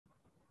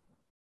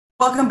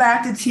Welcome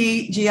back to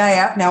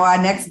TGIF. Now,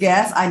 our next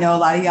guest, I know a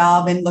lot of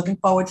y'all have been looking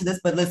forward to this,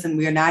 but listen,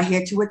 we are not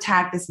here to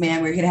attack this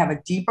man. We're here to have a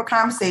deeper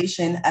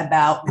conversation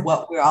about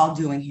what we're all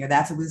doing here.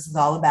 That's what this is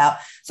all about.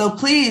 So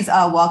please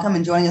welcome,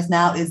 and joining us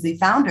now is the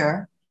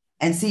founder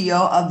and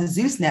CEO of the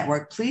Zeus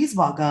Network. Please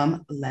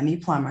welcome Lemmie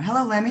Plummer.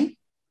 Hello, Lemmie.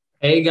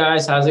 Hey,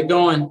 guys. How's it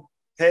going?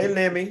 Hey,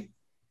 Lemmie.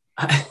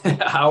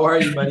 How are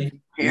you,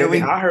 buddy?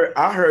 Lemmie,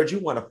 I heard you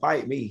want to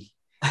fight me.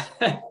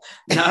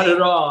 Not at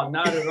all.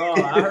 Not at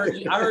all. I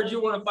heard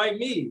you want to fight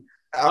me.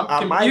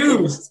 I'm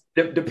confused.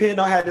 Depending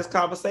on how this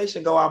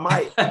conversation go, I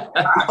might.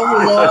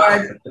 Oh,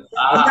 Lord.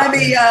 Let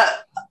me,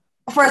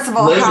 first of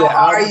all, listen,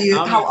 how are you?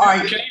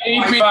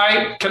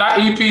 Can I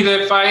EP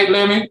that fight,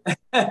 Lemmie?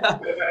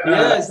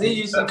 Yeah, see,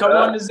 you should come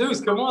on to Zeus.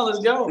 Come on, let's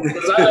go.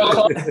 I know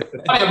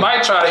Claudia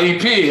might try to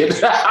EP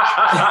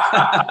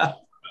it.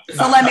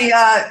 So let me,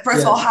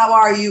 first of all, how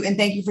are you? And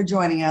thank you for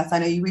joining us. I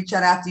know you reached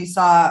out after you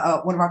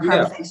saw one of our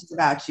conversations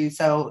about you.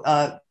 So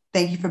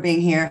thank you for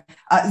being here.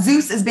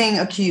 Zeus is being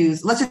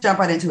accused. Let's just jump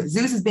right into it.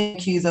 Zeus is being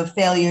accused of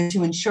failure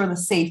to ensure the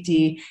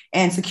safety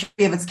and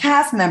security of its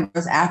cast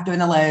members after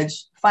an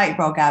alleged fight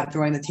broke out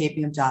during the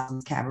taping of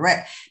Joseline's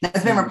Cabaret. Now,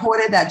 it's been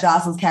reported that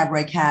Joseline's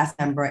Cabaret cast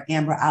member,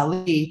 Amber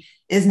Ali,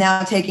 is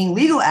now taking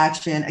legal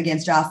action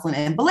against Joseline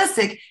and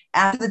Ballistic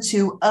after the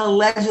two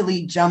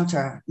allegedly jumped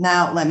her.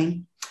 Now,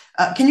 Lemmie,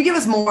 can you give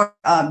us more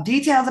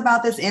details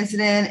about this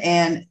incident,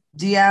 and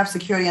do you have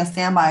security on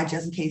standby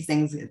just in case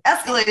things get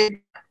escalated?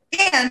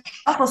 And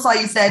I also saw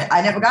you said,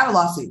 I never got a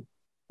lawsuit.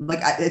 Like,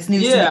 it's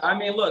news to me. I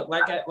mean, look,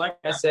 like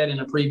I said in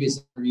a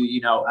previous interview,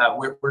 you know,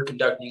 we're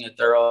conducting a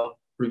thorough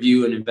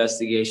review and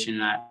investigation,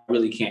 and I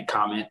really can't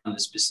comment on the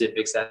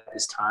specifics at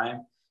this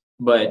time.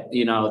 But,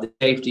 you know, the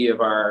safety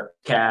of our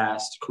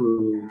cast,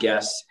 crew,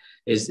 guests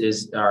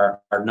is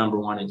our number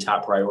one and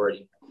top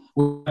priority.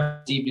 We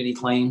haven't received any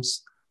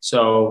claims.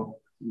 So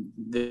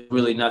there's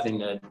really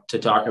nothing to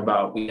talk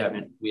about. We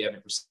haven't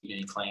received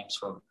any claims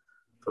from.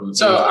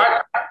 So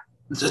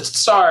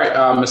sorry,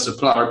 Mr.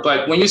 Plummer,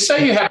 but when you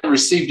say you haven't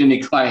received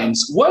any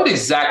claims, what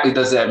exactly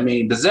does that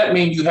mean? Does that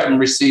mean you haven't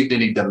received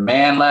any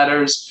demand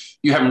letters?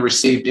 You haven't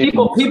received any?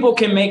 People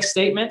can make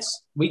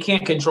statements. We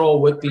can't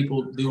control what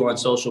people do on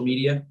social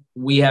media.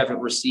 We haven't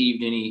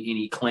received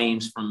any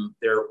claims from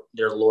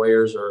their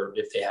lawyers, or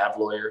if they have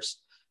lawyers.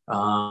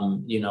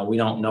 You know, we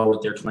don't know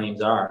what their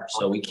claims are,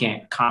 so we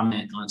can't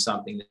comment on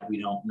something that we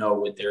don't know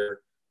what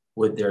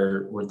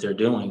they're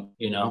doing.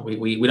 You know,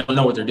 we don't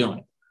know what they're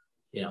doing.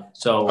 You know,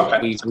 so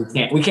okay.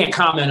 we can't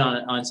comment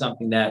on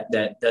something that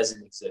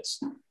doesn't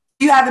exist.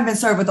 You haven't been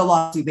served with a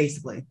lawsuit,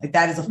 basically. Like,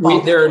 that is a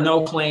fault. There are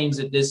no claims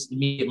at this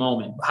immediate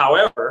moment.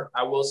 However,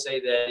 I will say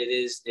that it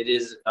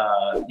is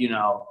you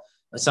know,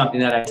 something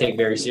that I take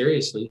very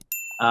seriously.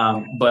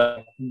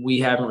 But we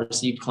haven't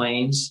received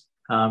claims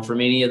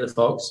from any of the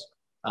folks.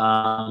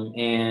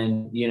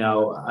 And, you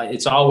know,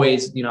 it's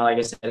always, you know, like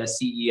I said, a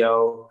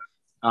CEO,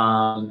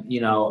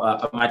 you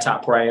know, my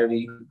top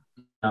priority, you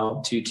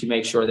know, to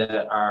make sure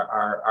that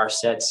our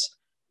sets,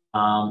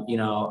 you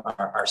know,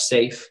 are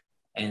safe,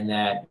 and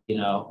that, you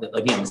know,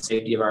 again, the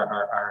safety of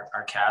our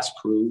cast,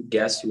 crew,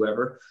 guests,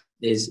 whoever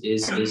is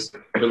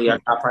really our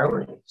top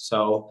priority.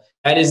 So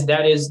that is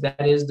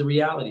the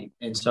reality.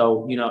 And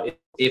so, you know,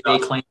 if a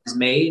claim is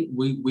made,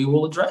 we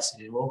will address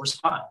it and we'll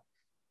respond.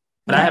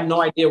 But I have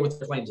no idea what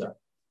the claims are.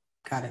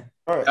 Got it.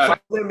 All right. So,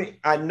 Lemmie,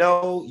 I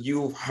know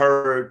you've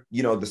heard,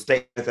 you know, the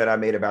statements that I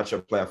made about your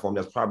platform.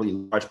 That's probably a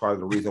large part of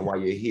the reason why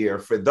you're here.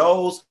 For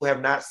those who have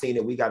not seen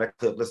it, we got a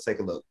clip. Let's take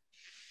a look.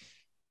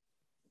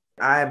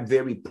 I am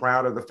very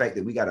proud of the fact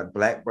that we got a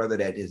Black brother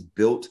that has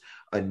built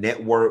a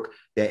network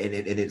that and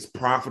it's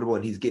profitable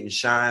and he's getting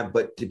shine.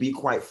 But to be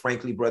quite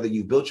frankly, brother,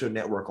 you built your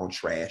network on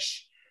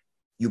trash.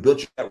 You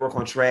built your network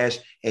on trash,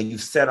 and you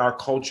set our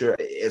culture,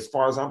 as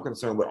far as I'm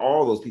concerned, with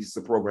all those pieces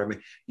of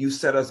programming, you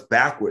set us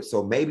backwards.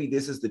 So maybe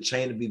this is the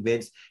chain of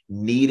events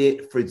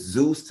needed for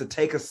Zeus to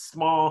take a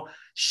small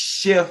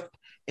shift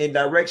in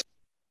direction.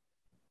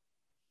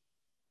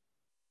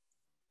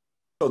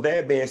 So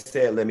that being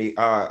said, Lemmie,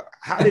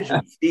 how did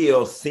you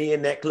feel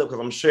seeing that clip?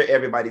 Because I'm sure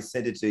everybody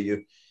sent it to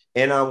you.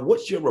 And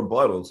what's your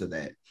rebuttal to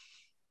that?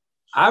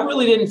 I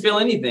really didn't feel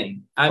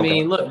anything. I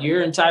mean, look,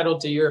 you're entitled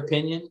to your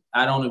opinion.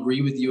 I don't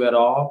agree with you at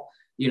all.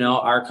 You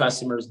know, our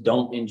customers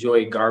don't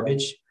enjoy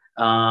garbage.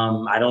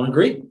 I don't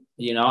agree.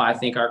 You know, I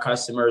think our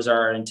customers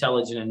are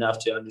intelligent enough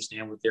to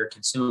understand what they're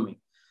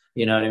consuming.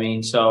 You know what I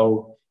mean?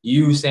 So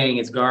you saying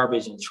it's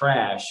garbage and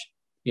trash,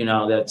 you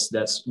know,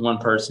 that's one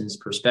person's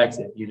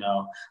perspective. You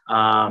know,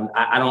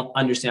 I don't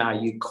understand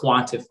how you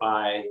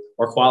quantify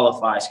or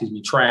qualify,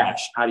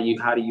 trash. How do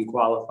you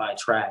qualify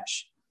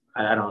trash?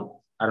 I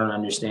don't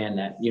understand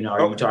that. You know,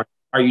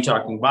 are you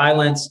talking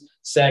violence,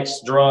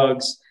 sex,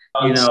 drugs,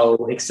 you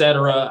know, et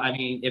cetera? I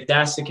mean, if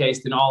that's the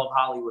case, then all of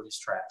Hollywood is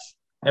trash.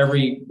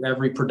 Every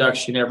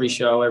production, every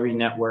show, every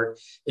network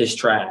is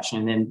trash.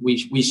 And then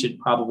we should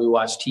probably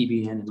watch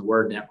TBN and the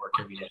Word Network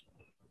every day.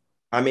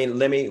 I mean,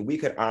 Lemmie, we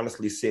could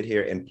honestly sit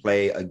here and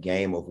play a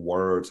game of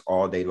words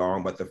all day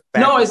long, but the fact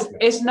no,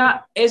 it's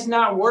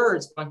not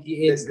words,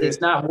 Funky.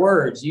 It's not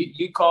words.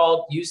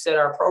 You said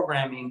our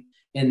programming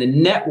and the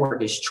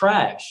network is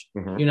trash.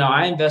 Mm-hmm. You know,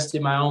 I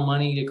invested my own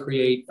money to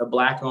create a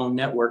Black-owned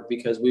network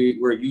because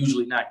we're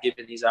usually not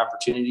given these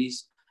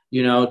opportunities,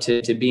 you know,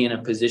 to be in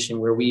a position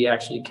where we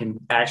actually can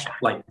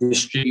like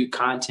distribute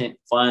content,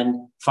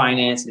 fund,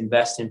 finance,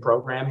 invest in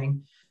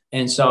programming.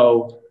 And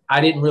so I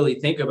didn't really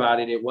think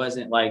about it. It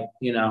wasn't like,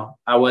 you know,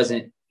 I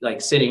wasn't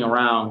like sitting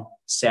around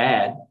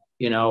sad,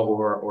 you know,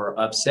 or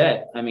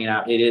upset. I mean,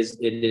 it is,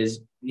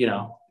 you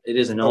know, it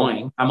is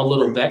annoying. I'm a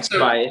little vexed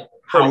by it.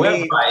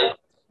 However,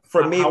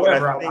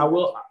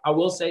 I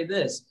will say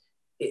this.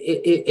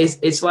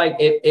 It's like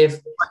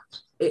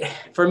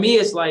for me,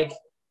 it's like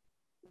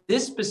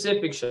this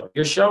specific show.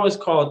 Your show is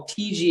called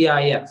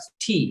TGIF.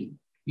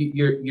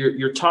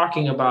 You're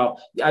talking about.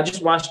 I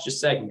just watched your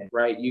segment,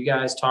 right? You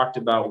guys talked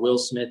about Will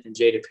Smith and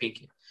Jada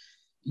Pinkett.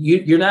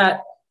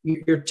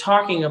 You're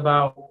talking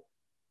about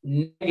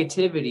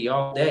negativity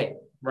all day,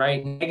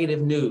 right?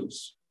 Negative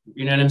news.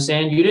 You know what I'm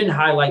saying? You didn't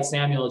highlight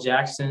Samuel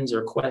Jackson's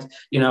or Quest.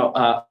 You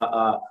know,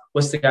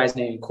 what's the guy's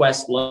name?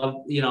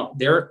 Questlove. You know,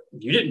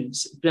 you didn't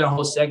spend a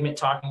whole segment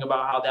talking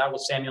about how that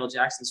was Samuel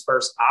Jackson's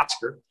first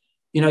Oscar.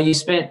 You know, you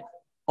spent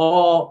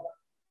all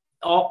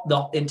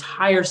the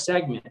entire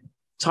segment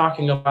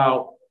talking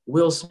about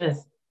Will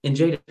Smith and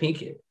Jada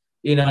Pinkett,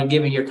 you know, and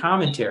giving your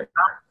commentary.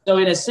 So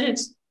in a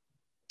sense,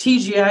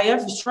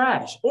 TGIF is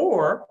trash.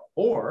 Or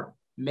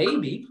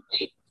maybe,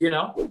 you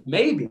know,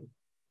 maybe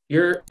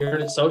you're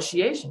an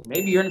association.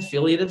 Maybe you're an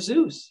affiliate of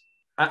Zeus.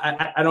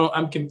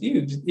 I'm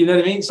confused. You know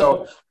what I mean?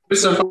 So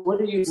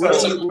what are you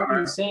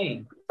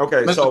saying?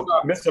 Okay, so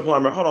Mr.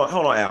 Plummer, hold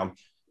on, Al.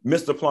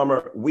 Mr.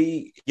 Plummer,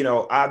 you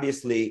know,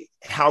 obviously,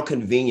 how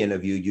convenient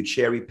of you. You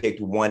cherry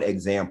picked one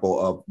example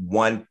of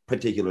one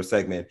particular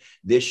segment.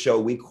 This show,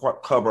 we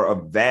cover a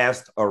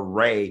vast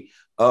array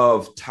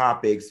of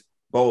topics,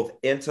 both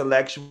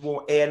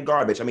intellectual and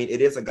garbage. I mean,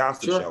 it is a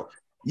gossip show.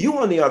 You,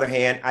 on the other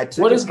hand, I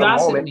took what does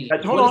gossip mean?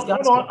 Hold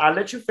on. I'll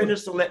let you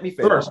finish, so let me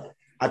finish. Sure.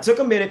 I took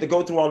a minute to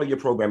go through all of your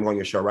programming on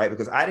your show, right?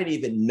 Because I didn't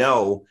even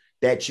know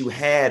that you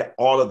had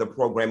all of the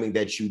programming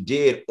that you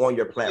did on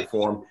your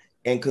platform.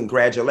 And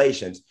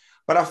congratulations.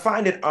 But I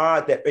find it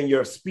odd that in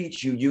your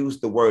speech, you use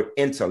the word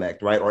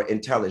intellect, right? Or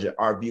intelligent.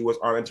 Our viewers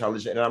are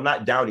intelligent, and I'm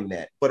not doubting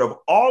that. But of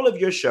all of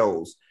your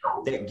shows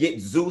that get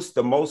Zeus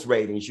the most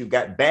ratings, you've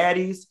got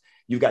Baddies,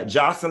 you've got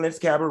Joseline's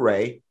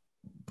Cabaret,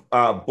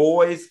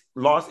 Boys,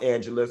 Los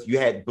Angeles, you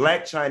had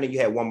Black China, you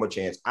had One More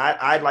Chance.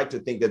 I'd like to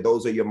think that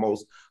those are your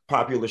most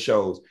popular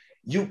shows.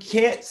 You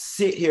can't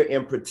sit here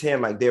and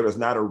pretend like there is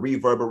not a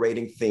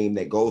reverberating theme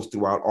that goes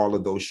throughout all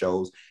of those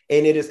shows.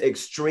 And it is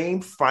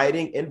extreme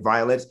fighting and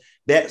violence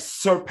that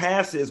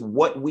surpasses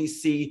what we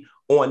see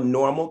on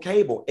normal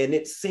cable. And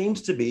it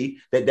seems to be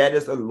that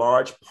is a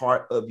large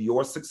part of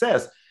your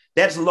success.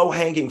 That's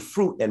low-hanging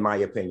fruit, in my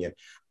opinion.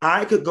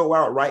 I could go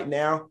out right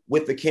now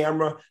with the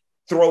camera,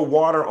 throw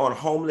water on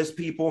homeless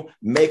people,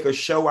 make a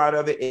show out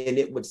of it, and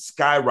it would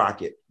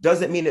skyrocket.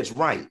 Doesn't mean it's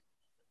right.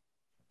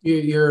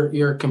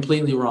 You're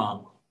completely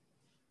wrong.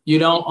 You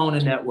don't own a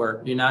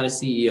network. You're not a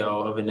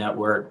CEO of a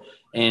network,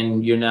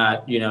 and you're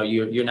not, you know,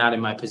 you're not in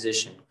my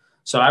position.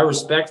 So I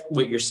respect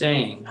what you're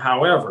saying.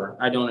 However,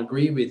 I don't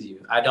agree with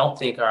you. I don't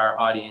think our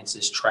audience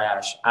is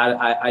trash.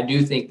 I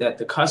do think that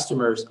the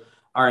customers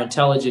are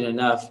intelligent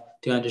enough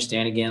to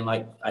understand, again,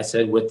 like I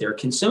said, what they're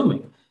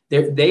consuming.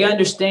 They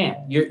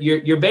understand.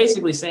 You're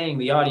basically saying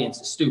the audience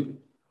is stupid.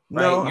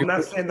 Right? No, I'm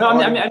not saying.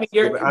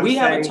 We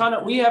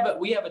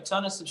have a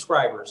ton of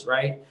subscribers,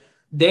 right?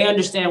 They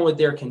understand what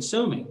they're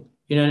consuming.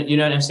 You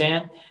know what I'm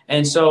saying?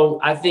 And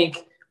so I think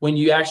when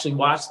you actually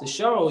watch the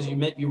shows,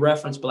 you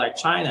reference Black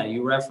China,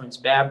 you reference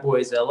Bad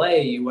Boys LA,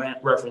 you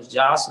reference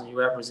Jocelyn, you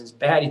reference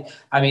Batty.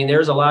 I mean,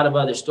 there's a lot of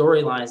other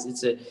storylines.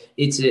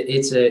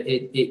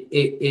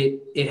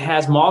 It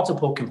has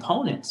multiple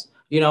components.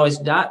 You know, it's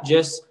not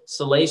just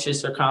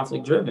salacious or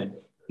conflict driven.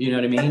 You know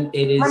what I mean?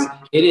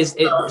 It is.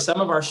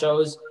 Some of our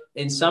shows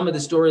and some of the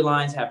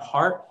storylines have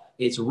heart.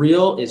 It's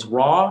real, it's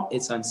raw,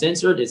 it's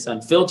uncensored, it's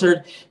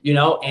unfiltered, you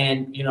know,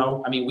 and, you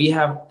know, I mean, we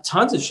have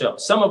tons of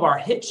shows. Some of our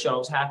hit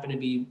shows happen to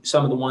be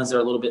some of the ones that are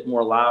a little bit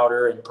more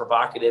louder and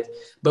provocative,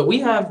 but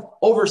we have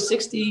over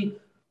 60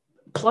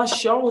 plus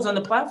shows on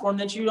the platform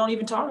that you don't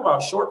even talk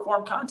about, short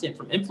form content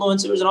from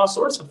influencers and all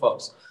sorts of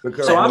folks.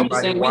 Because so I'm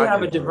just saying we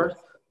have a diverse,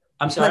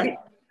 I'm sorry?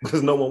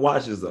 Because no one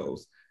watches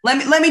those.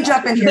 Let me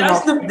jump in here.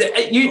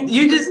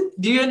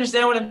 Do you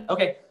understand what I'm,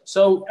 okay.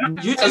 So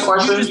you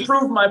just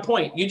proved my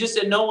point. You just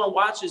said no one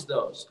watches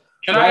those.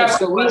 Can I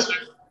ask a question?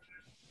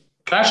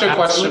 Can I ask you a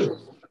question?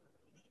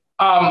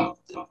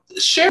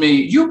 Share me.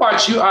 You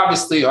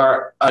obviously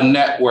are a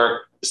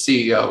network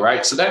CEO,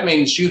 right? So that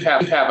means you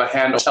have a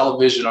handle on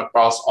television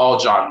across all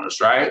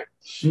genres, right?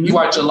 Mm-hmm. You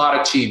watch a lot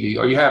of TV,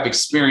 or you have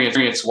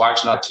experience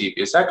watching on TV.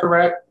 Is that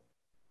correct?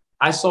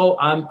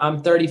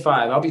 I'm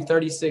 35. I'll be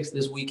 36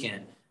 this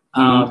weekend.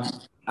 Mm-hmm.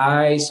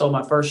 I sold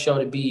my first show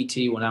to BET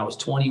when I was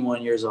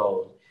 21 years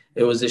old.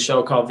 It was a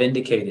show called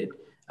Vindicated.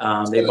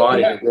 They bought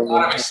it. A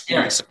lot of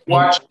experience.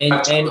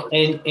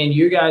 And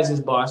your guys'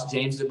 boss,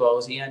 James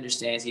DeBose, he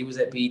understands. He was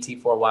at BET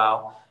for a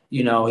while.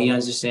 You know, he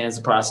understands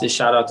the process.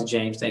 Shout out to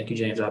James. Thank you,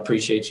 James. I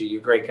appreciate you.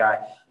 You're a great guy.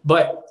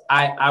 But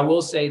I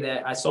will say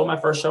that I sold my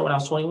first show when I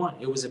was 21.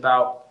 It was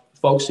about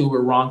folks who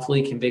were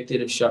wrongfully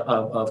convicted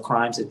of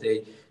crimes that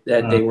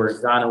they were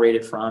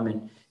exonerated from.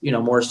 And, you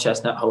know, Morris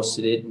Chestnut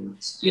hosted it. And,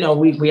 you know,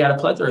 we had a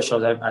plethora of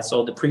shows. I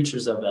sold The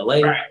Preachers of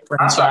LA.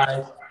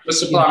 Right.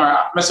 Mr. Plummer,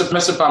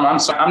 Mr. Plummer, I'm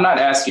sorry. I'm not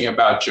asking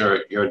about your.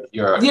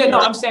 Yeah, no,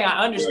 I'm saying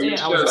I understand.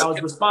 I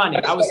was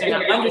responding. I was saying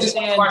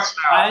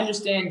I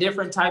understand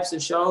different types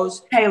of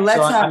shows. Hey,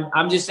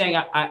 I'm just saying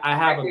I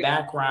have a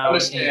background. I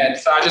understand.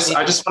 So I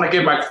just want to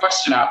get my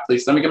question out,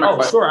 please. Let me get my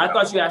question. Sure. I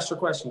thought you asked your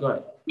question. Go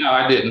ahead. No,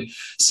 I didn't.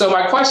 So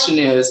my question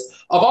is,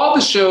 of all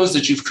the shows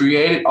that you've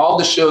created, all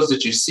the shows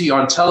that you see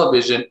on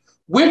television,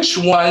 which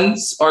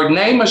ones, or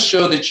name a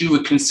show that you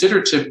would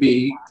consider to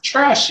be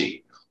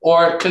trashy,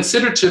 or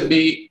consider to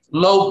be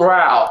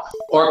lowbrow,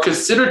 or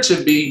consider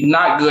to be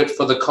not good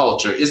for the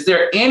culture? Is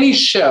there any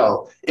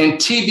show in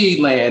TV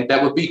land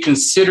that would be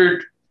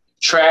considered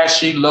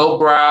trashy,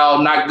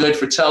 lowbrow, not good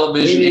for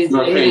television, in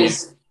your opinion?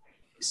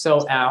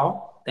 So,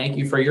 Al, thank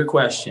you for your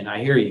question.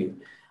 I hear you.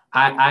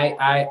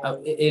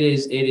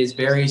 It is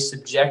very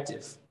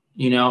subjective.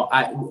 You know,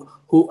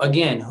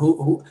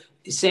 who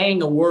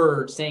saying a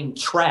word, saying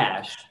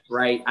trash,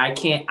 right?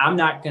 I'm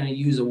not going to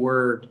use a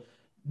word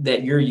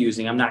that you're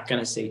using. I'm not going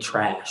to say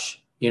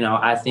trash. You know,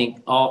 I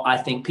think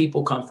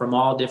people come from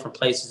all different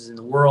places in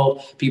the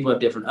world. People have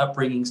different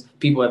upbringings.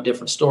 People have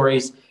different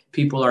stories.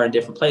 People are in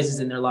different places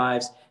in their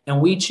lives, and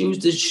we choose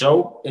to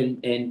show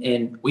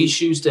and we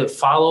choose to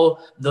follow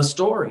the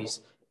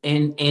stories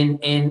in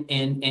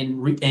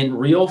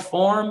real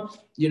form.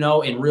 You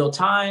know, in real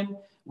time.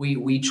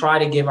 We try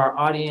to give our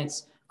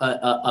audience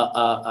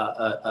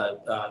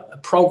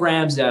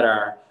programs that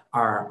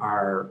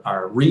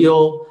are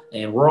real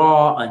and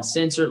raw,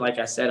 uncensored, like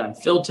I said,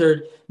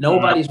 unfiltered.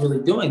 Nobody's really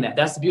doing that.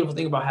 That's the beautiful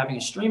thing about having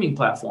a streaming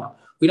platform.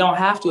 We don't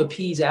have to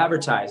appease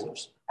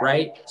advertisers,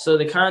 right? So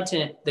the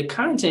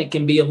content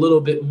can be a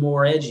little bit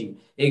more edgy.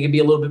 It can be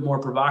a little bit more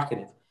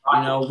provocative.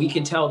 You know, we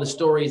can tell the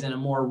stories in a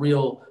more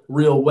real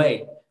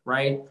way,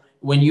 right?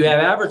 When you have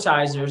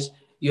advertisers,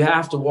 you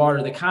have to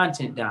water the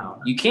content down.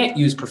 You can't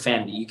use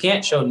profanity. You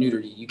can't show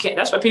nudity. You can't.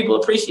 That's why people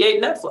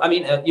appreciate Netflix. I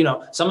mean, you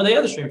know, some of the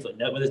other streaming,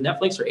 whether it's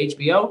Netflix or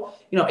HBO.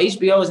 You know,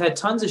 HBO has had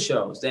tons of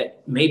shows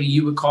that maybe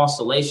you would call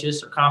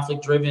salacious or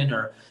conflict driven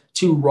or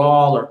too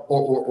raw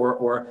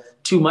or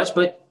too much,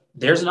 but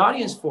there's an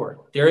audience for it.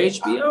 They're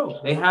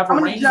HBO. They have a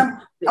range. I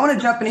want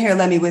to jump in here,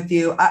 Lemmie, with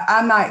you.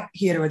 I'm not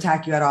here to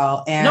attack you at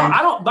all. And no,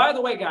 I don't. By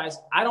the way, guys,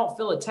 I don't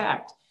feel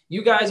attacked.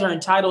 You guys are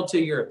entitled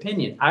to your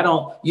opinion.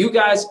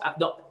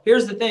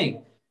 Here's the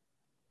thing.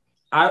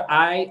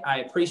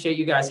 I appreciate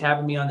you guys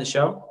having me on the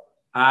show.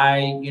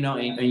 In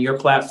your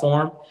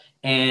platform,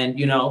 and,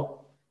 you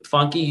know,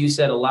 Funky, you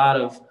said a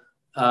lot of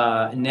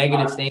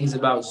negative things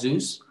about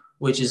Zeus,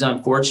 which is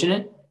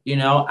unfortunate. You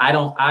know, I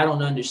don't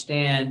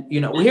understand,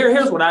 you know,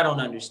 here's what I don't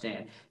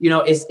understand. You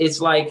know, it's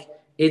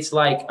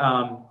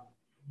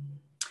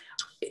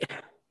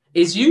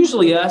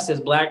usually us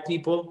as Black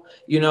people,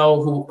 you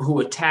know,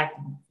 who attack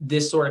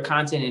this sort of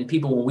content and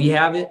people when we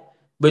have it,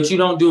 but you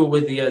don't do it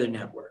with the other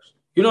networks.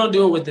 You don't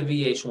do it with the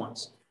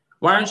VH1s.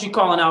 Why aren't you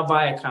calling out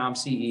Viacom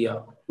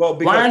CEO? Well,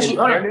 why aren't you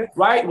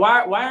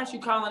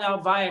calling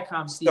out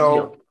Viacom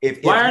CEO?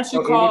 Why don't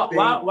you call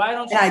out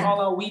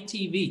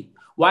WeTV?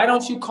 Why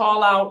don't you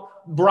call out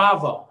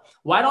Bravo?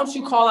 Why don't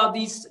you call out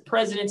these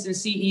presidents and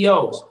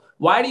CEOs?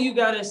 Why do you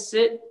got to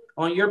sit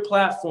on your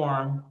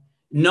platform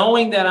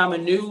knowing that I'm a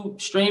new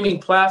streaming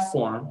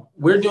platform?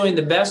 We're doing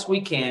the best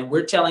we can.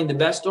 We're telling the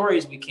best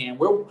stories we can.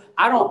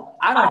 I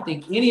don't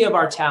think any of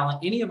our talent,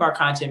 any of our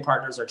content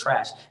partners are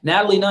trash.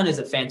 Natalie Nunn is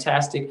a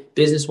fantastic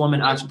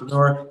businesswoman,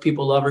 entrepreneur.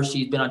 People love her.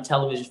 She's been on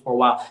television for a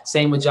while.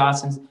 Same with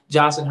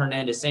Joseline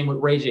Hernandez. Same with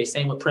Ray J.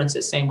 Same with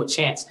Princess. Same with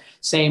Chance.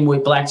 Same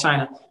with Black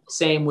China.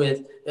 Same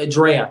with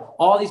Drea.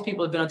 All these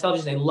people have been on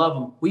television. They love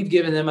them. We've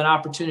given them an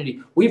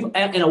opportunity. We've,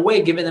 in a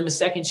way, given them a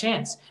second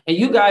chance. And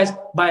you guys,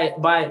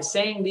 by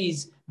saying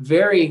these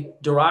very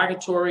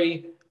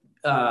derogatory,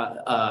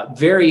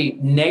 very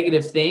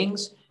negative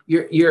things,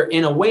 you're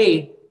in a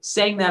way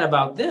saying that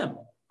about them.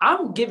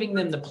 I'm giving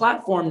them the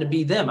platform to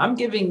be them. I'm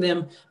giving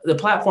them the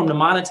platform to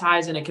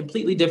monetize in a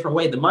completely different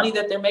way. The money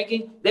that they're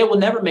making, they will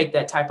never make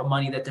that type of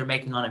money that they're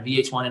making on a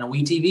VH1 and a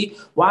WeTV.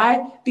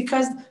 Why?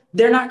 Because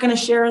they're not going to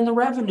share in the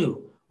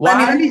revenue.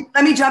 Let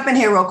me jump in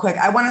here real quick.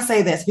 I want to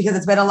say this because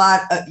it's been a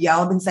lot. Y'all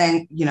have been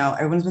saying, you know,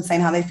 everyone's been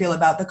saying how they feel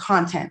about the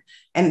content.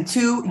 And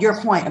to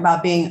your point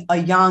about being a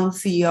young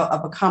CEO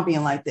of a company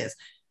like this,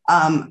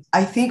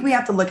 I think we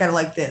have to look at it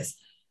like this.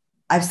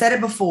 I've said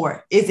it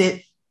before. Is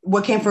it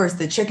what came first,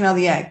 the chicken or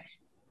the egg?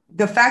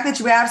 The fact that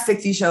you have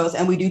 60 shows,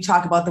 and we do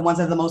talk about the ones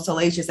that are the most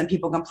salacious, and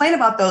people complain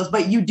about those,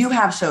 but you do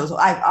have shows.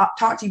 I've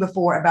talked to you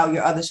before about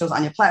your other shows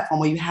on your platform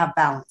where you have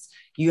balance.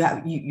 You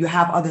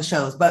have other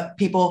shows, but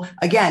people,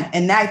 again,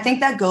 and I think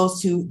that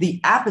goes to the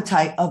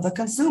appetite of the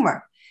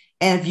consumer.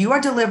 And if you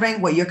are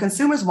delivering what your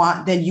consumers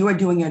want, then you are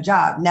doing your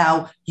job.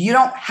 Now, you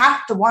don't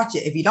have to watch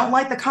it. If you don't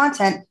like the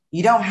content,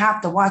 you don't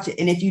have to watch it.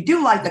 And if you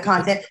do like the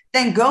content,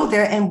 then go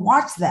there and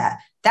watch that.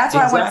 That's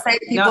what I want to say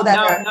to people that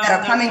are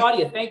coming.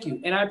 Claudia, thank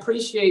you. And I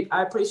appreciate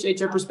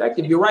your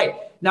perspective. You're right.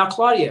 Now,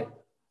 Claudia,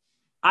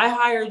 I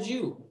hired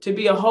you to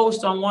be a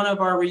host on one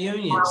of our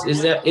reunions.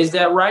 Is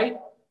that right?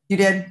 You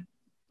did.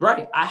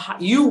 Right.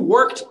 You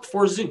worked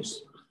for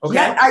Zeus. Okay.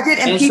 Yeah, I did.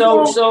 And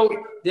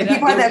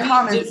people had that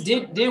comments.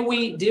 Did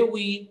we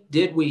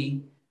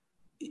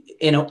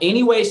in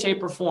any way,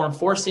 shape, or form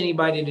force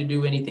anybody to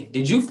do anything?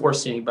 Did you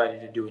force anybody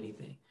to do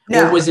anything?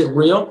 No. Or was it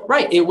real?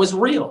 Right. It was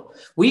real.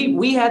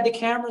 We had the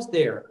cameras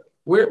there.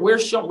 We're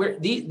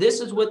showing.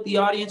 This is what the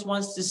audience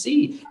wants to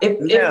see. If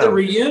the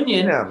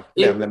reunion,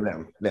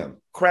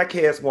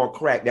 crackheads want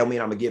crack, that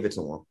mean I'm gonna give it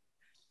to them.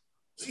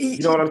 You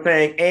know what I'm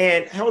saying?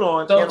 And hold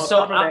on. I'm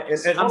sorry.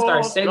 Say that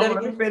again.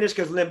 Let me finish,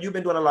 because Lem, you've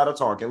been doing a lot of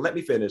talking. Let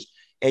me finish.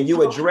 And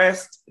you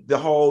addressed the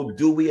whole,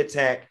 do we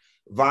attack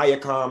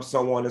Viacom,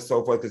 so on and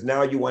so forth, because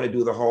now you want to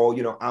do the whole,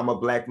 I'm a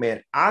black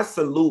man. I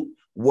salute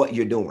what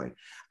you're doing.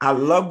 I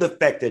love the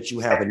fact that you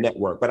have a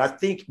network, but I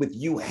think with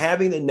you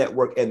having the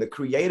network and the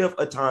creative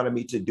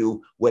autonomy to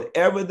do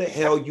whatever the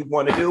hell you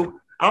want to do,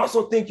 I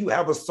also think you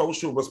have a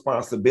social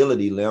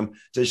responsibility, Lem,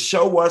 to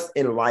show us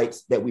in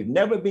lights that we've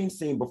never been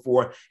seen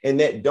before and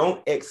that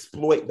don't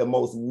exploit the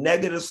most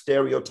negative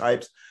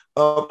stereotypes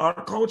of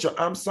our culture.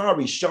 I'm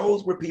sorry,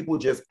 shows where people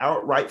just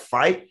outright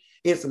fight,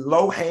 it's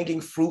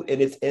low-hanging fruit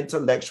and it's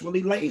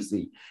intellectually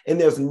lazy. And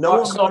there's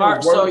no.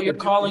 So you're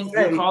calling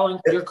our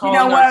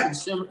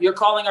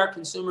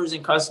consumers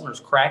and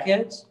customers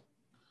crackheads?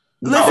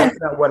 Listen,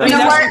 that's what you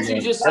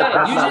just said.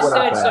 You just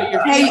said so.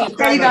 You're hey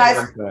guys,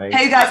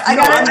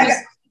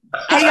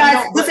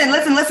 listen.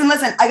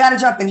 I gotta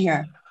jump in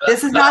here.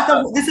 This is not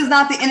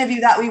the interview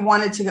that we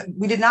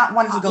did not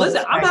want it to go.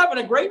 Listen, I'm having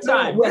a great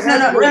time.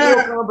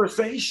 No.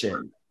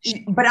 Conversation.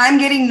 But I'm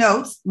getting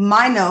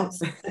my notes.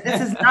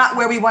 This is not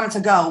where we wanted to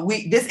go.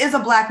 This is a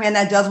black man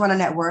that does run a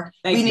network.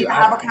 We need to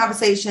have a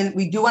conversation.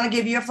 We do want to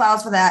give you your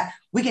flowers for that.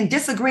 We can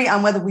disagree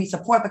on whether we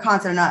support the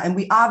content or not. And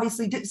we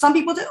obviously do. Some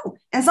people do,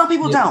 and some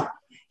people don't.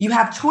 You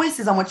have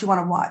choices on what you want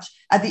to watch.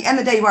 At the end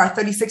of the day, you are a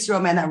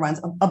 36-year-old man that runs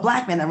a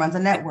black man that runs a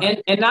network.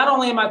 And not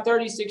only am I a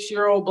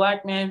 36-year-old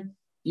black man,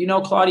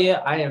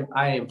 Claudia,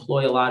 I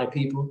employ a lot of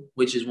people,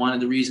 which is one of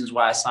the reasons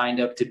why I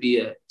signed up to be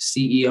a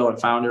CEO and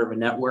founder of a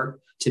network.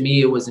 To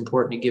me, it was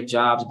important to give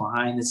jobs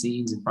behind the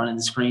scenes, in front of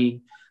the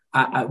screen.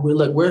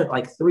 We're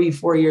like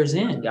 3-4 years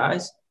in,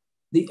 guys.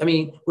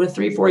 We're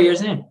 3-4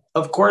 years in.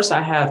 Of course, I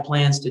have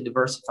plans to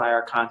diversify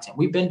our content.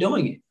 We've been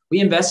doing it.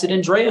 We invested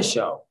in Drea's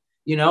show.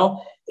 We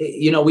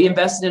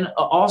invested in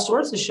all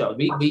sorts of shows.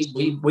 We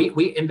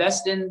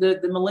invested in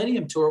the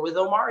Millennium Tour with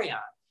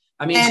Omarion.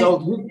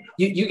 So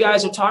you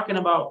guys are talking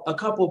about a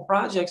couple of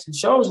projects and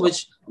shows,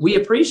 which we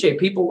appreciate.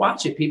 People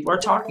watch it. People are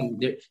talking.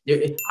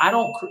 I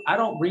don't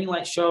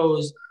greenlight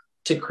shows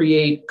to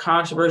create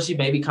controversy,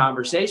 maybe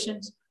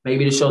conversations,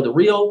 maybe to show the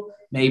real,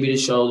 maybe to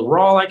show the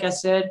raw, like I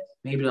said,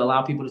 maybe to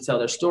allow people to tell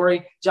their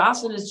story.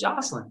 Joseline is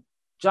Joseline.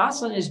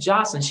 Joseline is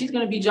Joseline. She's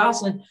going to be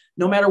Joseline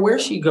no matter where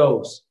she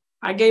goes.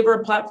 I gave her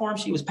a platform.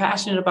 She was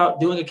passionate about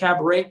doing a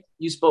cabaret.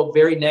 You spoke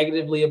very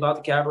negatively about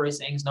the cabaret,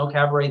 saying it's no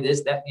cabaret,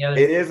 this, that, and the other.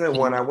 It isn't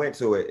one. I went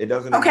to it. It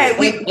doesn't. Okay,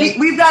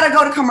 we've got to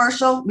go to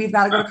commercial. We've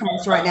got to go to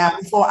commercial right now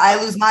before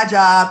I lose my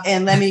job.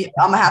 And I'm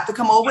gonna have to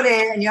come over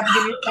there, and you have to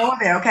give me a phone over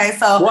there. Okay,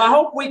 so. Well, I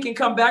hope we can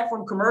come back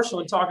from commercial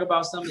and talk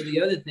about some of the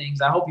other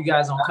things. I hope you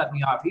guys don't cut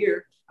me off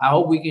here. I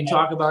hope we can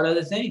talk about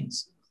other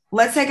things.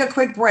 Let's take a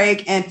quick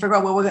break and figure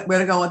out where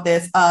to go with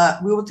this.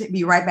 We will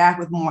be right back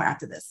with more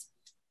after this.